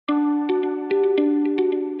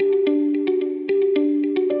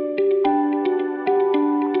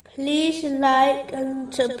like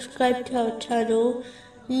and subscribe to our channel.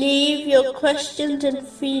 Leave your questions and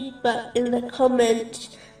feedback in the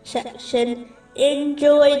comments section.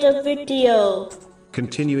 Enjoy the video.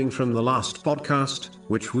 Continuing from the last podcast,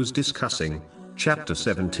 which was discussing chapter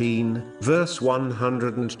 17, verse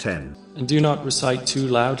 110. And do not recite too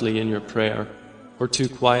loudly in your prayer, or too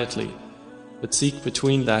quietly, but seek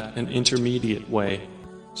between that an intermediate way.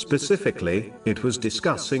 Specifically, it was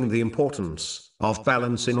discussing the importance of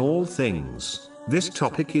balance in all things. This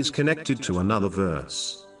topic is connected to another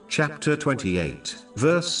verse, chapter 28,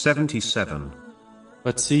 verse 77.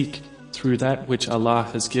 But seek, through that which Allah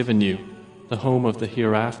has given you, the home of the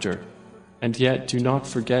hereafter, and yet do not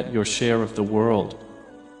forget your share of the world.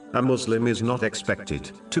 A Muslim is not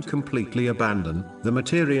expected to completely abandon the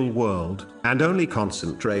material world and only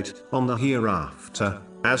concentrate on the hereafter,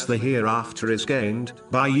 as the hereafter is gained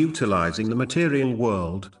by utilizing the material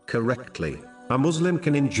world correctly. A Muslim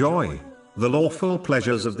can enjoy the lawful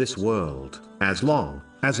pleasures of this world, as long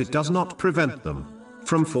as it does not prevent them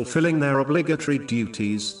from fulfilling their obligatory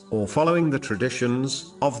duties or following the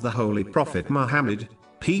traditions of the Holy Prophet Muhammad,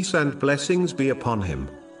 peace and blessings be upon him.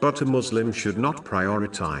 But a Muslim should not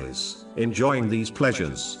prioritize enjoying these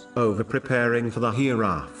pleasures over preparing for the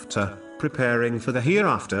hereafter. Preparing for the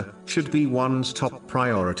hereafter should be one's top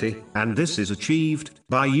priority, and this is achieved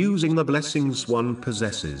by using the blessings one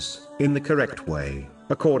possesses in the correct way,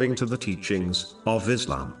 according to the teachings of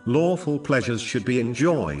Islam. Lawful pleasures should be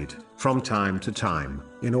enjoyed from time to time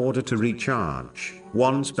in order to recharge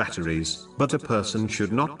one's batteries, but a person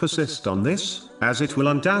should not persist on this, as it will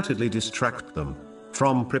undoubtedly distract them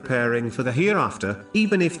from preparing for the hereafter,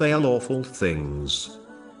 even if they are lawful things.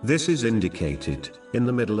 This is indicated in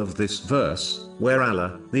the middle of this verse, where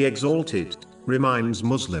Allah, the Exalted, reminds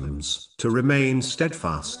Muslims to remain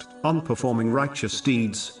steadfast on performing righteous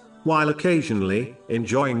deeds, while occasionally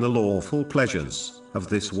enjoying the lawful pleasures of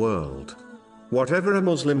this world. Whatever a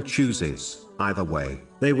Muslim chooses, either way,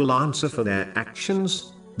 they will answer for their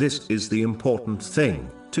actions. This is the important thing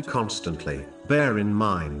to constantly bear in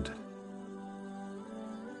mind.